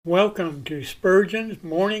Welcome to Spurgeon's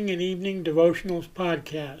Morning and Evening Devotionals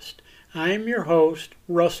podcast. I am your host,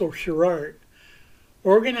 Russell Sherrard.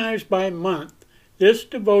 Organized by month, this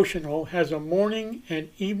devotional has a morning and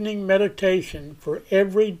evening meditation for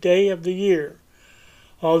every day of the year.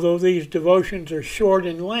 Although these devotions are short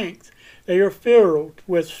in length, they are filled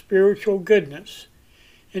with spiritual goodness.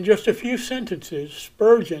 In just a few sentences,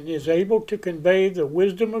 Spurgeon is able to convey the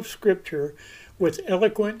wisdom of Scripture with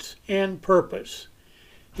eloquence and purpose.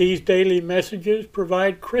 These daily messages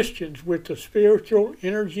provide Christians with the spiritual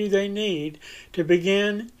energy they need to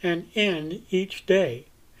begin and end each day.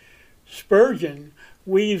 Spurgeon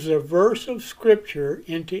weaves a verse of Scripture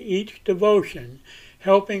into each devotion,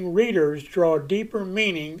 helping readers draw deeper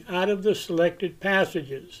meaning out of the selected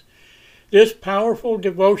passages. This powerful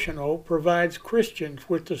devotional provides Christians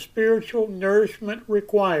with the spiritual nourishment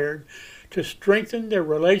required to strengthen their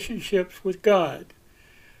relationships with God.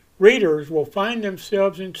 Readers will find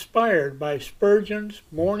themselves inspired by Spurgeon's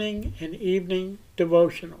morning and evening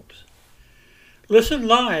devotionals. Listen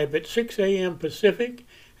live at 6 a.m. Pacific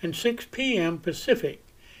and 6 p.m. Pacific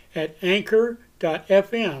at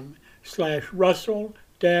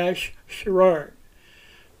anchor.fm/Russell-Sherrard.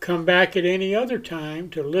 Come back at any other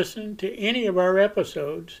time to listen to any of our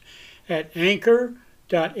episodes at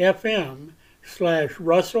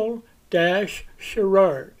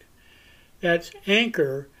anchor.fm/Russell-Sherrard. That's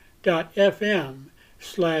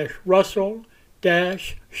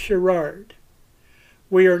anchor.fm/Russell-Sherrard.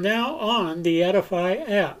 We are now on the Edify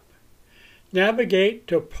app. Navigate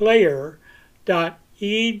to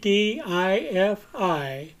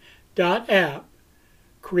player.edifi.app,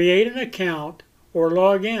 create an account, or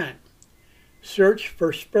log in. Search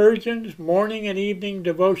for Spurgeon's Morning and Evening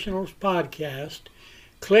Devotionals podcast,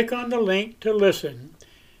 click on the link to listen,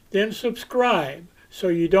 then subscribe so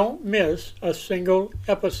you don't miss a single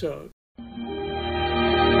episode.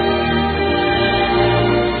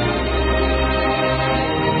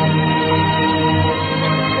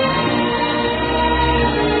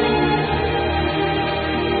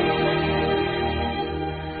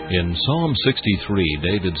 In Psalm 63,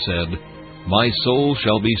 David said, "My soul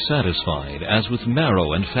shall be satisfied as with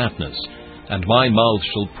marrow and fatness, and my mouth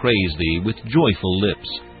shall praise thee with joyful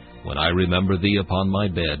lips, when I remember thee upon my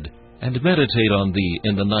bed, and meditate on thee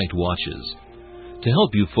in the night watches." To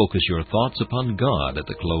help you focus your thoughts upon God at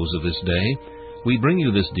the close of this day, we bring you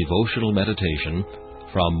this devotional meditation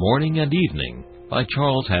from Morning and Evening by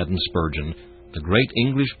Charles Haddon Spurgeon, the great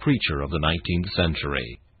English preacher of the 19th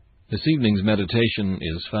century. This evening's meditation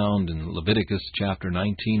is found in Leviticus chapter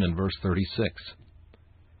 19 and verse 36.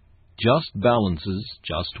 "Just balances,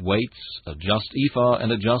 just weights, a just ephah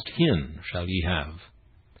and a just hin shall ye have."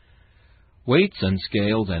 Weights and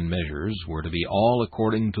scales and measures were to be all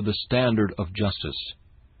according to the standard of justice.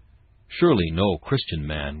 Surely no Christian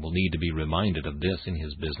man will need to be reminded of this in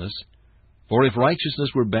his business, for if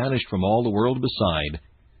righteousness were banished from all the world beside,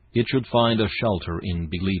 it should find a shelter in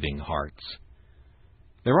believing hearts.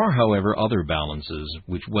 There are, however, other balances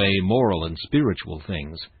which weigh moral and spiritual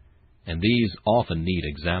things, and these often need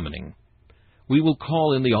examining. We will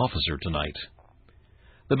call in the officer tonight.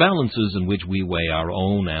 The balances in which we weigh our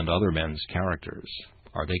own and other men's characters,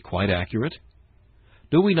 are they quite accurate?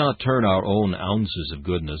 Do we not turn our own ounces of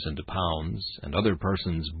goodness into pounds, and other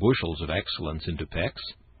persons' bushels of excellence into pecks?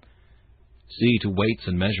 See to weights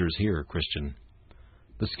and measures here, Christian.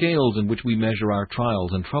 The scales in which we measure our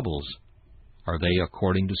trials and troubles, are they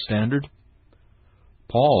according to standard?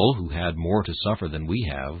 Paul, who had more to suffer than we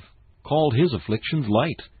have, called his afflictions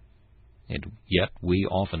light, and yet we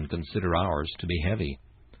often consider ours to be heavy.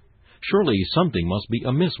 Surely something must be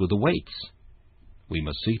amiss with the weights. We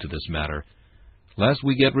must see to this matter, lest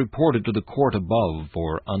we get reported to the court above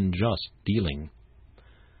for unjust dealing.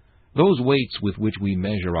 Those weights with which we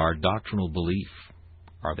measure our doctrinal belief,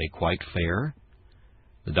 are they quite fair?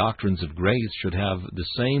 The doctrines of grace should have the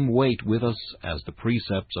same weight with us as the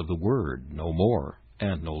precepts of the Word, no more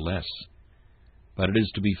and no less. But it is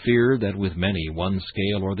to be feared that with many one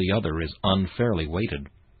scale or the other is unfairly weighted.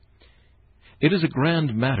 It is a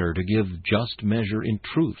grand matter to give just measure in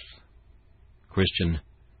truth. Christian,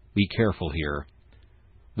 be careful here.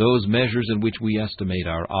 Those measures in which we estimate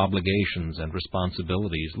our obligations and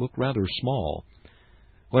responsibilities look rather small.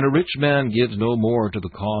 When a rich man gives no more to the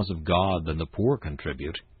cause of God than the poor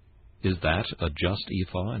contribute, is that a just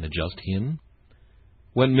ephah and a just hin?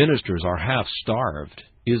 When ministers are half-starved,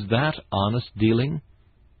 is that honest dealing?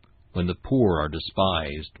 When the poor are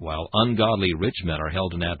despised, while ungodly rich men are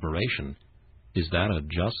held in admiration, is that a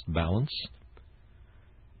just balance?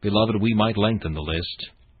 Beloved, we might lengthen the list,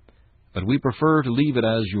 but we prefer to leave it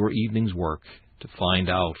as your evening's work, to find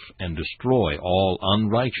out and destroy all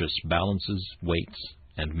unrighteous balances, weights,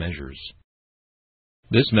 and measures.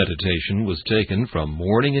 This meditation was taken from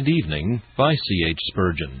Morning and Evening by C.H.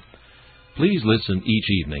 Spurgeon. Please listen each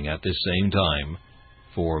evening at this same time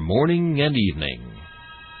for Morning and Evening.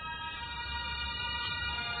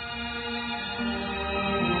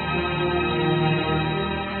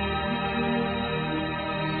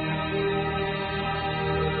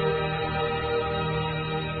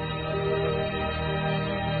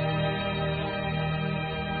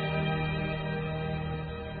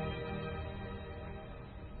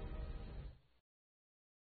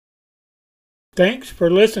 Thanks for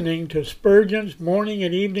listening to Spurgeon's Morning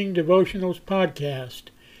and Evening Devotionals podcast.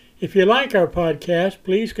 If you like our podcast,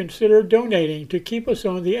 please consider donating to keep us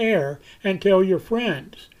on the air and tell your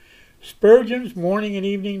friends. Spurgeon's Morning and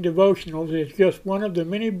Evening Devotionals is just one of the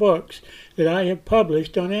many books that I have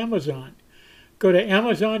published on Amazon. Go to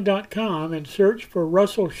Amazon.com and search for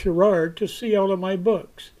Russell Sherrard to see all of my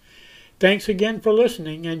books. Thanks again for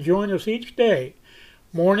listening, and join us each day,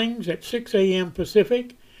 mornings at 6 a.m.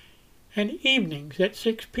 Pacific, and evenings at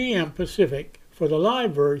 6 p.m. Pacific for the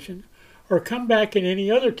live version, or come back at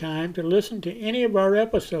any other time to listen to any of our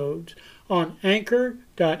episodes on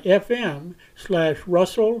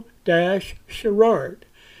anchor.fm/Russell-Sherrard.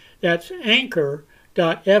 That's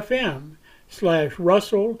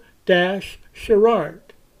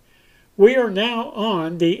anchor.fm/Russell-Sherrard. We are now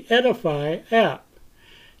on the Edify app.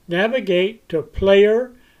 Navigate to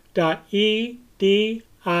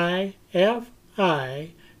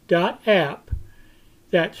player.edifi.app.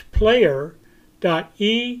 That's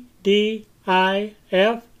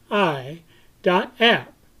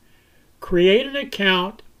player.edifi.app. Create an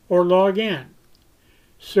account or log in.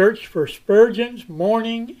 Search for Spurgeon's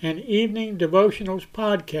Morning and Evening Devotionals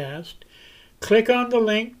podcast. Click on the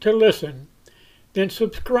link to listen, then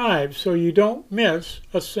subscribe so you don't miss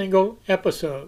a single episode.